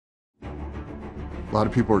A lot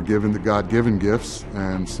of people are given the God-given gifts,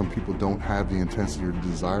 and some people don't have the intensity or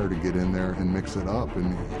desire to get in there and mix it up,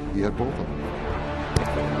 and he had both of them.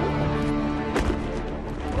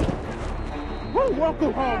 Woo,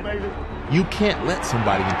 welcome home, baby. You can't let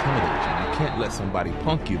somebody intimidate you. You can't let somebody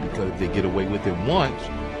punk you, because if they get away with it once,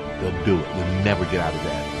 they'll do it. They'll never get out of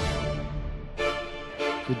that.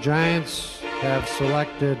 The Giants have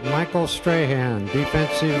selected Michael Strahan,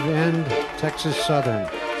 defensive end, Texas Southern.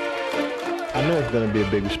 I know it's going to be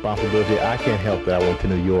a big responsibility. I can't help that. I went to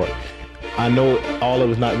New York. I know all of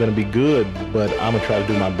it's not going to be good, but I'm going to try to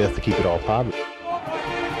do my best to keep it all positive. Let's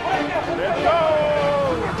go!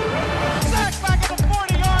 Sack back at the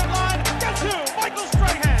 40-yard line. Guess who? Michael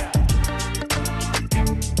Strahan.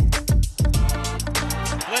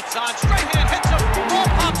 Blitz on. Strahan hits him. Ball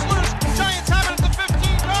pops loose. Giants have it at the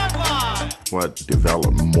 15-yard line. What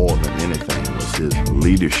developed more than anything was his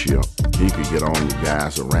leadership. He could get on the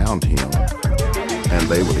guys around him, and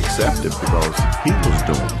they would accept it because he was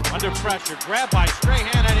doing it. Under pressure, grabbed by Strahan,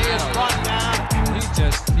 and he is brought down. He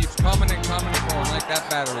just keeps coming and coming and going like that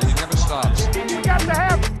battery. He never stops. We got to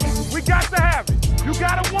have it. We got to have it. You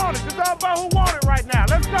got to want it. It's all about who wants it right now.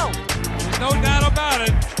 Let's go. There's no doubt about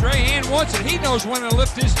it. Strahan wants it. He knows when to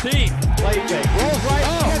lift his team. Play fake. Rolls right.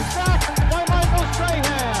 And sacked by Michael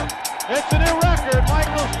Strahan. It's a new record.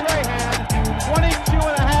 Michael Strahan,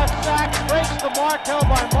 22.5 sacks, breaks the mark held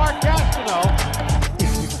by Mark Gastineau.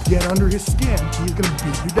 If you get under his skin, he's going to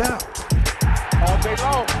beat you down. All day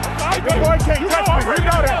long. Good boy, can't touch me. You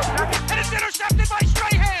know that. And it's intercepted by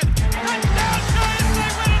Strahan. Touchdown, Giants.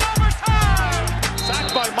 They win it overtime.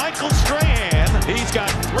 Sacked by Michael Strahan. He's got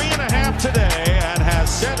 3.5 today and has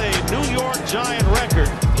set a New York Giant record.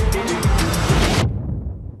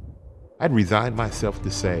 I'd resigned myself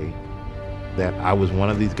to say that I was one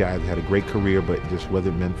of these guys that had a great career, but just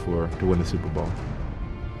wasn't meant to win the Super Bowl.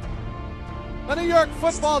 The New York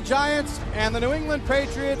Football Giants and the New England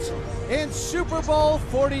Patriots in Super Bowl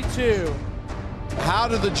 42. How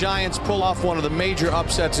did the Giants pull off one of the major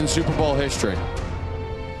upsets in Super Bowl history? 17-14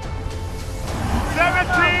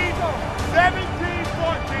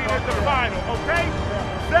 is the final, okay?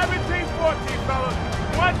 17-14, fellas.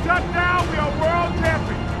 One touchdown, we are world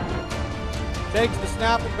champions. Takes the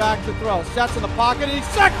snap and back to throw. Sets in the pocket, and he's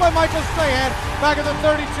sacked by Michael Strahan back at the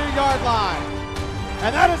 32-yard line.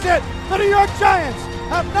 And that is it. The New York Giants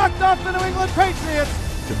have knocked off the New England Patriots.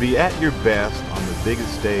 To be at your best on the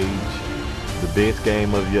biggest stage, the biggest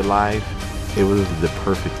game of your life, it was the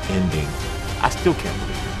perfect ending. I still can't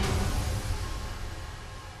believe it.